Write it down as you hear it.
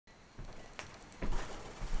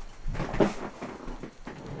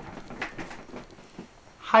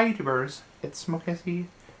Hi YouTubers, it's Smoky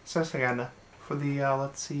Says again for the,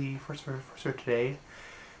 let's see, first video today.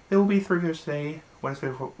 There will be 3 videos today. One is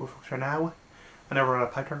video we're focused on now, another on a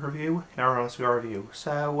pipe tobacco review, and another on a cigar review.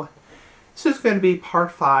 So, this is going to be part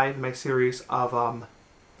 5 in my series of,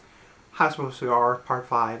 how to smoke a cigar, part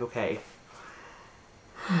 5, okay.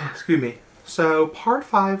 Excuse me. So, part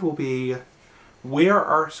 5 will be, where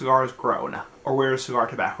are cigars grown? Or where is cigar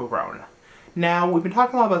tobacco grown? Now, we've been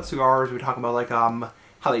talking a lot about cigars. We've been talking about, like,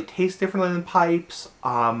 how they taste differently than pipes,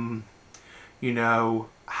 you know,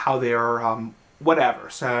 how they're,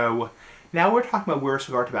 whatever. So, now we're talking about where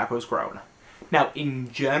cigar tobacco is grown. Now,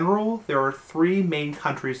 in general, there are 3 main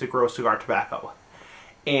countries that grow cigar tobacco.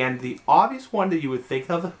 And the obvious one that you would think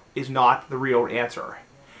of is not the real answer.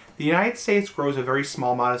 The United States grows a very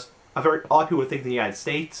small amount of, a lot of people would think the United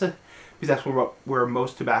States, because that's where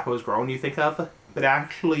most tobacco is grown, you think of. But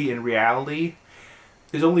actually, in reality,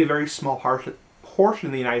 there's only a very small portion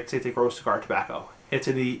of the United States that grows cigar tobacco. It's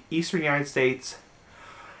in the eastern United States,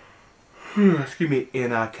 excuse me, in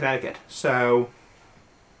Connecticut. So,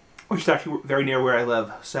 which is actually very near where I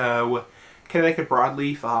live. So, Connecticut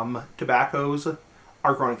broadleaf tobaccos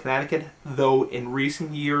are grown in Connecticut, though in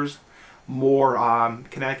recent years, more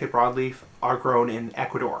Connecticut broadleaf are grown in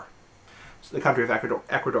Ecuador. So the country of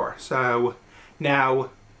Ecuador. So, now,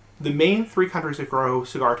 the main 3 countries that grow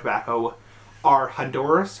cigar tobacco are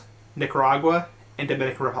Honduras, Nicaragua, and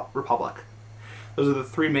Dominican Republic. Those are the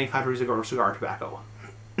 3 main countries that grow cigar tobacco.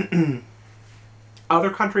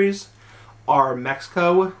 Other countries are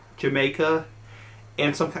Mexico, Jamaica,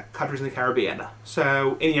 and some countries in the Caribbean.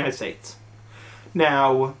 So, in the United States.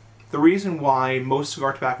 Now, the reason why most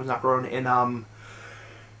cigar tobacco is not grown in,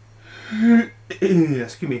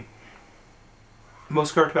 excuse me, most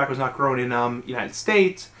cigar tobacco is not grown in, United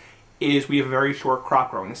States is we have a very short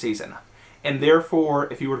crop growing season. And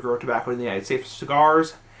therefore, if you were to grow tobacco in the United States for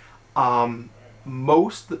cigars,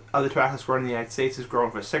 most of the tobacco that's grown in the United States is grown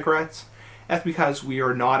for cigarettes. That's because we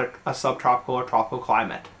are not a subtropical or tropical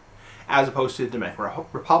climate, as opposed to the Dominican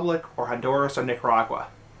Republic or Honduras or Nicaragua.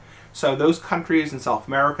 So those countries in South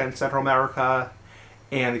America and Central America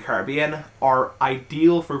and the Caribbean are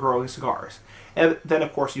ideal for growing cigars. And then,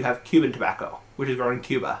 of course, you have Cuban tobacco, which is grown in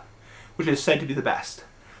Cuba, which is said to be the best.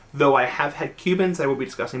 Though I have had Cubans, I will be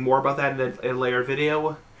discussing more about that in a later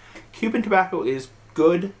video. Cuban tobacco is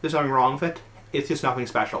good, there's nothing wrong with it, it's just nothing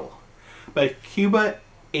special. But Cuba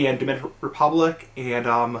and Dominican Republic and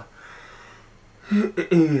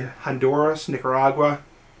Honduras, Nicaragua,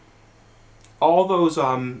 all those,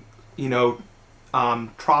 you know,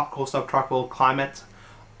 tropical, subtropical climates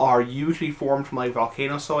are usually formed from like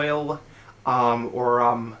volcano soil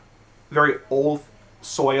or very old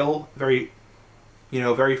soil, very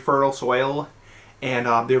fertile soil,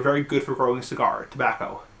 and they're very good for growing cigar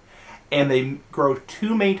tobacco. And they grow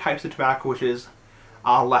 2 main types of tobacco, which is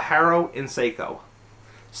Lajero and Seco.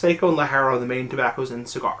 Seco and Lajero are the main tobaccos in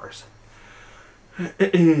cigars.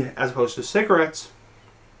 As opposed to cigarettes,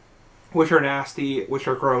 which are nasty, which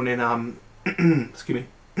are grown in, excuse me,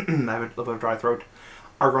 I have a little bit of dry throat,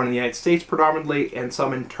 are grown in the United States predominantly, and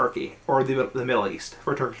some in Turkey, or the Middle East,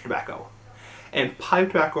 for Turkish tobacco. And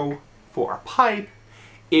pipe tobacco for a pipe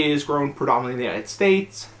is grown predominantly in the United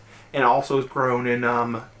States, and also is grown in,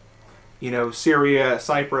 you know, Syria,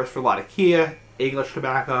 Cyprus for Latakia, English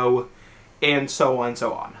tobacco, and so on and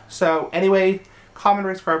so on. So, anyway, comment,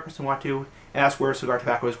 rate, subscribe if you want to, and that's where cigar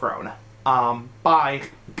tobacco is grown. Bye!